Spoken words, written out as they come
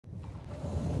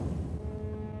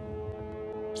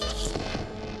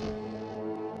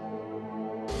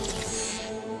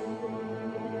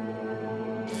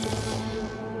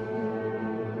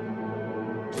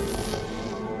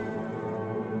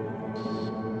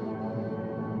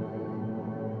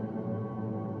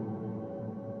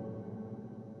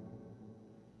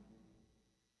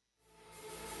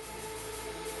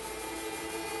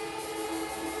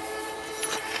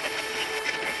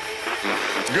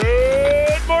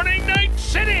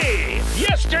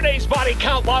body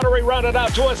count lottery rounded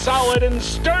out to a solid and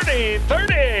sturdy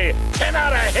 30. 10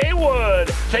 out of Haywood,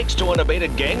 thanks to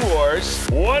unabated gang wars.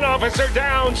 One officer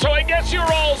down, so I guess you're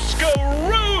all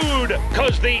screwed,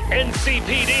 cause the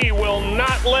NCPD will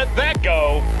not let that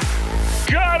go.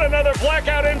 Got another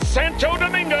blackout in Santo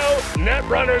Domingo.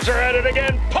 Netrunners are at it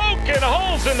again, poking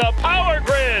holes in the power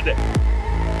grid.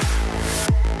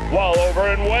 While over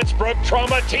in Westbrook,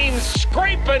 trauma teams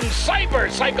scraping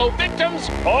cyber psycho victims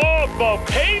off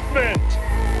the pavement.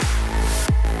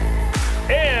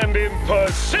 And in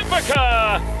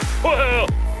Pacifica, well,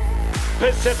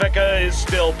 Pacifica is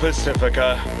still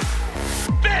Pacifica.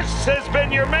 This has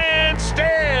been your man,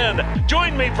 Stan.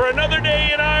 Join me for another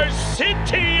day in our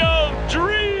City of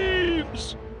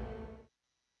Dreams.